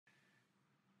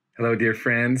Hello, dear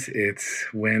friends. It's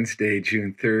Wednesday,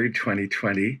 June 3rd,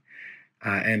 2020,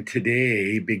 and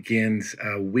today begins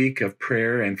a week of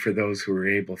prayer and for those who are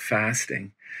able,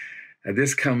 fasting.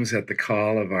 This comes at the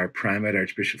call of our primate,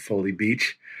 Archbishop Foley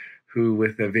Beach, who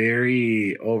with a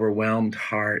very overwhelmed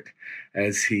heart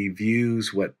as he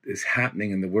views what is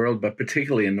happening in the world, but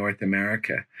particularly in North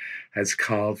America, has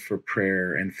called for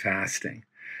prayer and fasting,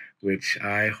 which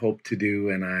I hope to do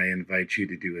and I invite you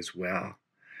to do as well.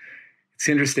 It's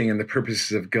interesting, in the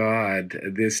purposes of God,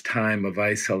 this time of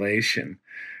isolation,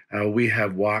 we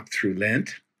have walked through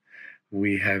Lent.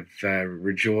 We have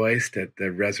rejoiced at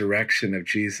the resurrection of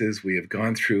Jesus. We have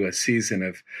gone through a season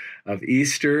of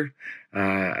Easter,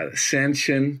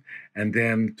 Ascension, and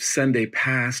then Sunday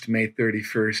past, May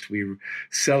 31st, we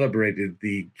celebrated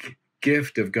the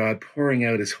gift of God pouring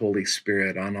out his Holy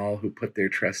Spirit on all who put their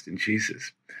trust in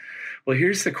Jesus. Well,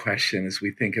 here's the question as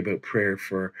we think about prayer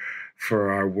for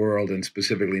our world and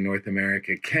specifically North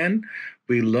America. Can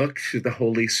we look to the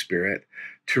Holy Spirit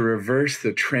to reverse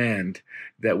the trend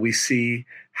that we see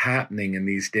happening in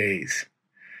these days?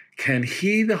 Can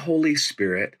he, the Holy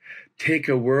Spirit, take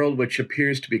a world which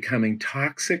appears to be becoming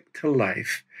toxic to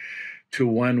life to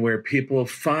one where people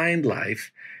find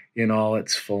life in all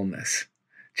its fullness?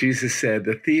 Jesus said,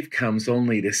 the thief comes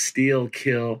only to steal,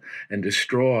 kill, and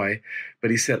destroy.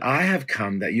 But he said, I have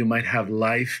come that you might have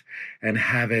life and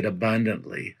have it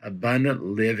abundantly, abundant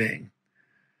living.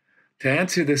 To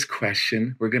answer this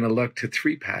question, we're going to look to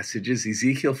three passages: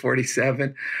 Ezekiel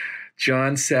 47,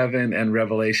 John 7, and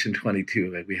Revelation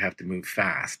 22. We have to move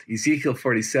fast. Ezekiel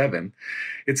 47,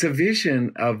 it's a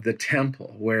vision of the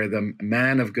temple where the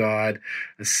man of God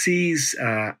sees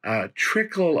a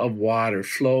trickle of water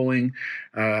flowing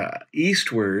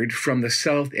eastward from the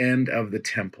south end of the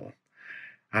temple.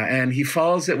 And he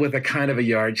follows it with a kind of a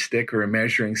yardstick or a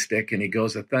measuring stick, and he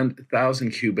goes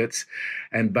 1,000 cubits.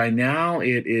 And by now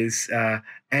it is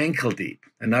ankle deep.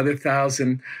 Another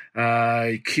 1,000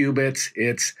 cubits,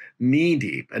 it's knee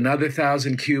deep. Another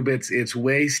 1,000 cubits, it's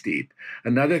waist deep.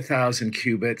 Another 1,000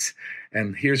 cubits,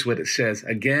 and here's what it says.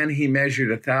 Again, he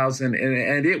measured 1,000,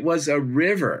 and it was a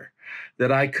river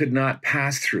that I could not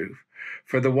pass through.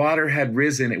 For the water had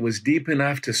risen, it was deep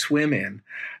enough to swim in,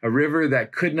 a river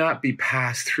that could not be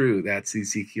passed through. That's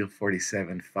Ezekiel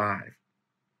 47:5.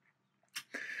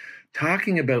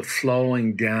 Talking about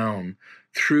flowing down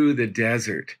through the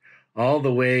desert, all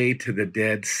the way to the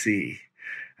Dead Sea.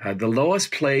 The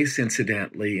lowest place,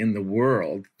 incidentally, in the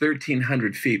world,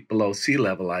 1,300 feet below sea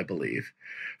level, I believe,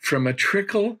 from a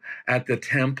trickle at the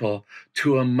temple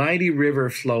to a mighty river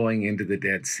flowing into the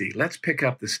Dead Sea. Let's pick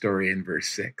up the story in verse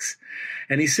 6.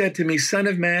 And he said to me, Son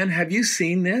of man, have you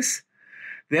seen this?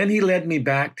 Then he led me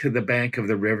back to the bank of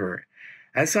the river.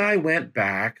 As I went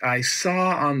back, I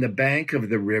saw on the bank of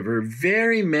the river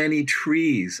very many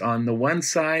trees on the one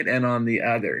side and on the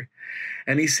other.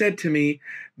 And he said to me,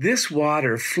 this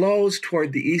water flows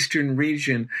toward the eastern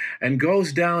region and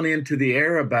goes down into the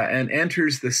Arabah and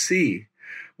enters the sea.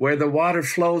 Where the water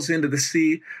flows into the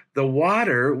sea, the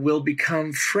water will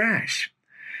become fresh.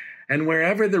 And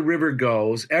wherever the river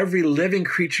goes, every living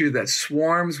creature that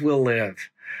swarms will live.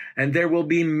 And there will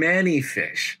be many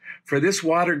fish. For this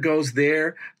water goes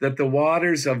there, that the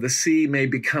waters of the sea may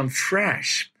become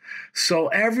fresh. So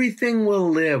everything will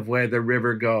live where the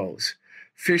river goes.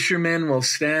 Fishermen will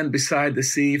stand beside the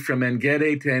sea from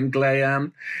En-gedi to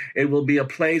En-glayam. It will be a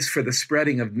place for the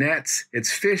spreading of nets.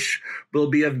 Its fish will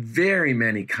be of very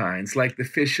many kinds, like the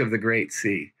fish of the great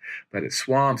sea. But its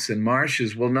swamps and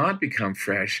marshes will not become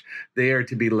fresh. They are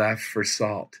to be left for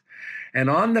salt. And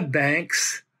on the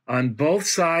banks, on both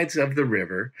sides of the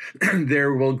river,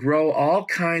 there will grow all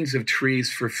kinds of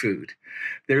trees for food.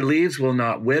 Their leaves will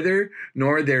not wither,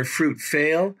 nor their fruit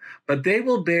fail, but they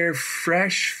will bear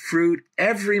fresh fruit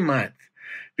every month,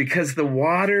 because the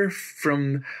water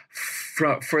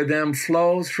for them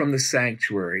flows from the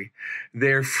sanctuary.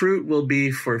 Their fruit will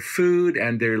be for food,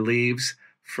 and their leaves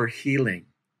for healing.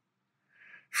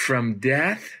 From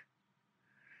death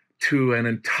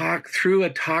to through a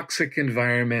toxic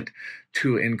environment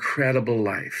to incredible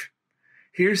life.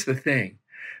 Here's the thing.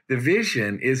 The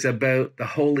vision is about the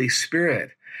Holy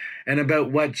Spirit and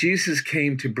about what Jesus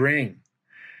came to bring.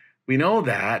 We know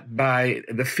that by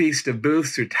the Feast of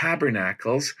Booths or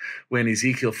Tabernacles, when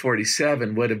Ezekiel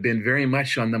 47 would have been very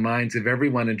much on the minds of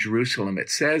everyone in Jerusalem. It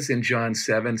says in John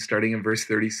 7, starting in verse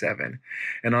 37,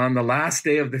 and on the last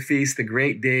day of the feast, the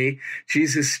great day,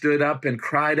 Jesus stood up and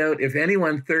cried out, if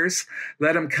anyone thirsts,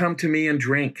 let him come to me and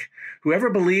drink.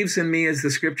 Whoever believes in me, as the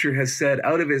scripture has said,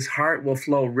 out of his heart will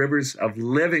flow rivers of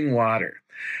living water.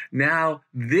 Now,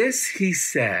 this he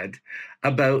said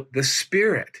about the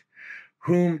Spirit,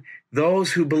 whom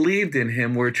those who believed in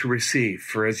him were to receive.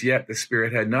 For as yet the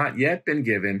Spirit had not yet been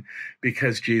given,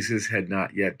 because Jesus had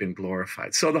not yet been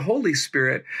glorified. So the Holy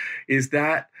Spirit is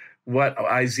that what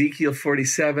Ezekiel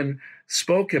 47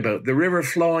 spoke about, the river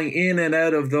flowing in and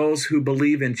out of those who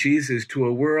believe in Jesus to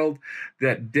a world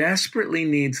that desperately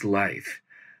needs life,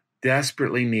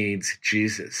 desperately needs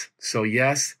Jesus. So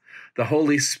yes, the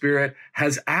Holy Spirit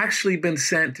has actually been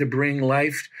sent to bring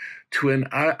life to an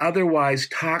otherwise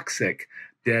toxic,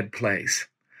 dead place.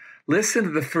 Listen to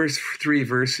the first 3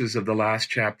 verses of the last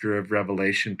chapter of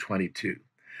Revelation 22.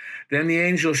 Then the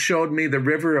angel showed me the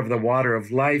river of the water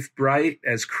of life, bright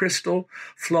as crystal,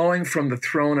 flowing from the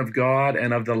throne of God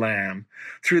and of the Lamb.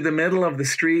 Through the middle of the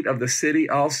street of the city,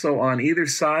 also on either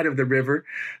side of the river,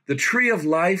 the tree of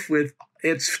life with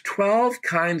its 12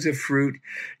 kinds of fruit,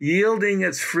 yielding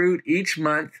its fruit each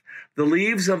month. The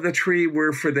leaves of the tree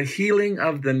were for the healing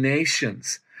of the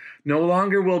nations. No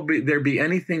longer will there be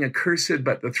anything accursed,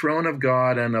 but the throne of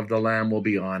God and of the Lamb will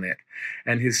be on it,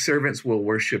 and his servants will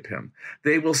worship him.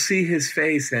 They will see his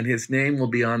face, and his name will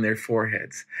be on their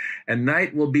foreheads. And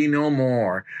night will be no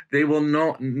more. They will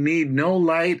need no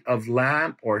light of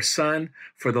lamp or sun,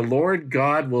 for the Lord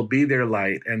God will be their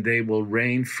light, and they will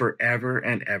reign forever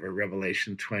and ever.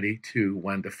 Revelation 22,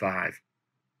 1-5.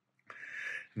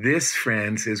 This,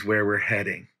 friends, is where we're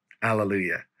heading.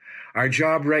 Hallelujah. Our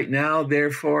job right now,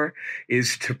 therefore,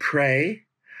 is to pray,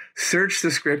 search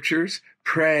the scriptures,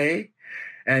 pray,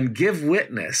 and give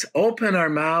witness, open our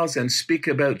mouths and speak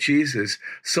about Jesus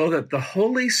so that the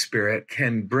Holy Spirit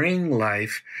can bring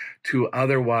life to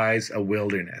otherwise a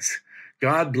wilderness.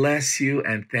 God bless you,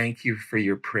 and thank you for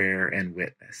your prayer and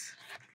witness.